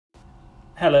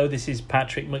Hello, this is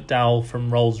Patrick McDowell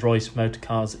from Rolls-Royce Motor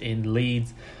Cars in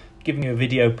Leeds, giving you a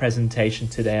video presentation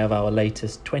today of our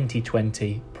latest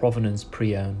 2020 Provenance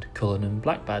Pre-Owned Cullinan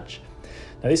Black Badge.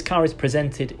 Now this car is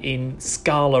presented in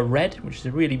Scala red, which is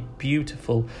a really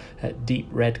beautiful deep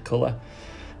red colour.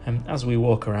 As we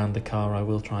walk around the car, I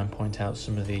will try and point out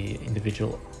some of the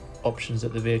individual options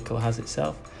that the vehicle has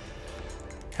itself.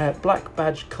 Black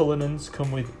Badge Cullinans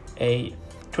come with a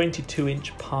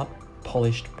 22-inch part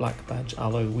polished black badge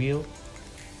alloy wheel.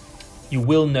 You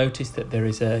will notice that there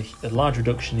is a large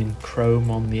reduction in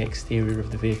chrome on the exterior of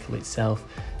the vehicle itself,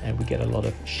 and we get a lot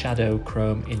of shadow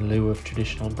chrome in lieu of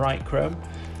traditional bright chrome.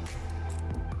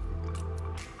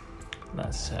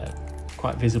 That's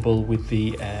quite visible with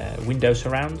the window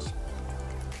surrounds.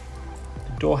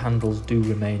 The door handles do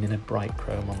remain in a bright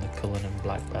chrome on the Cullinan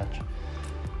black badge.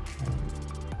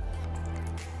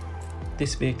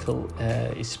 This vehicle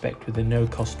is spec'd with a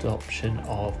no-cost option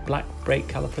of black brake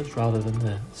calipers rather than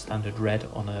the standard red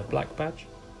on a black badge.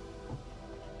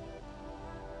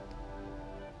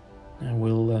 Now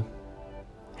we'll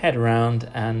head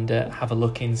around and have a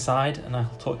look inside, and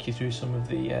I'll talk you through some of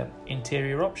the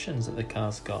interior options that the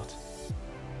car's got.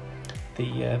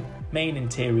 The main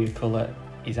interior colour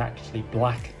is actually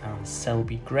black and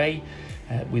Selby grey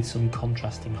with some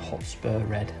contrasting Hotspur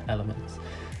red elements.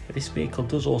 This vehicle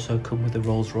does also come with a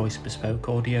Rolls-Royce bespoke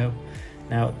audio.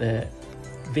 Now the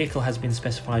vehicle has been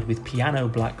specified with piano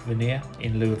black veneer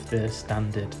in lieu of the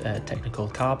standard technical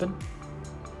carbon,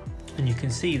 and you can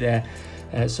see there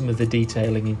some of the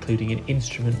detailing, including an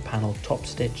instrument panel top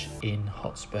stitch in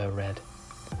Hotspur red.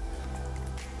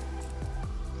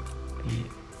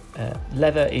 The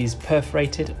leather is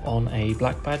perforated on a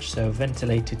black badge, so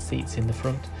ventilated seats in the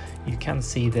front. You can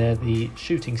see there the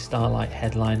shooting starlight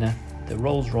headliner, the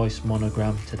Rolls-Royce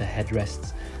monogram to the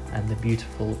headrests, and the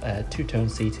beautiful two-tone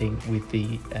seating with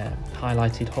the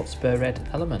highlighted Hotspur red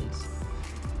elements.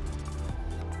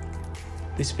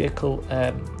 This vehicle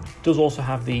does also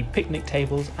have the picnic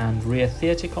tables and rear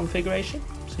theatre configuration,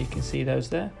 so you can see those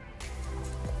there.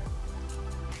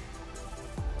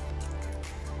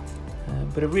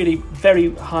 But a really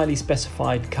very highly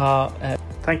specified car.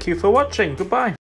 Thank you for watching. Goodbye.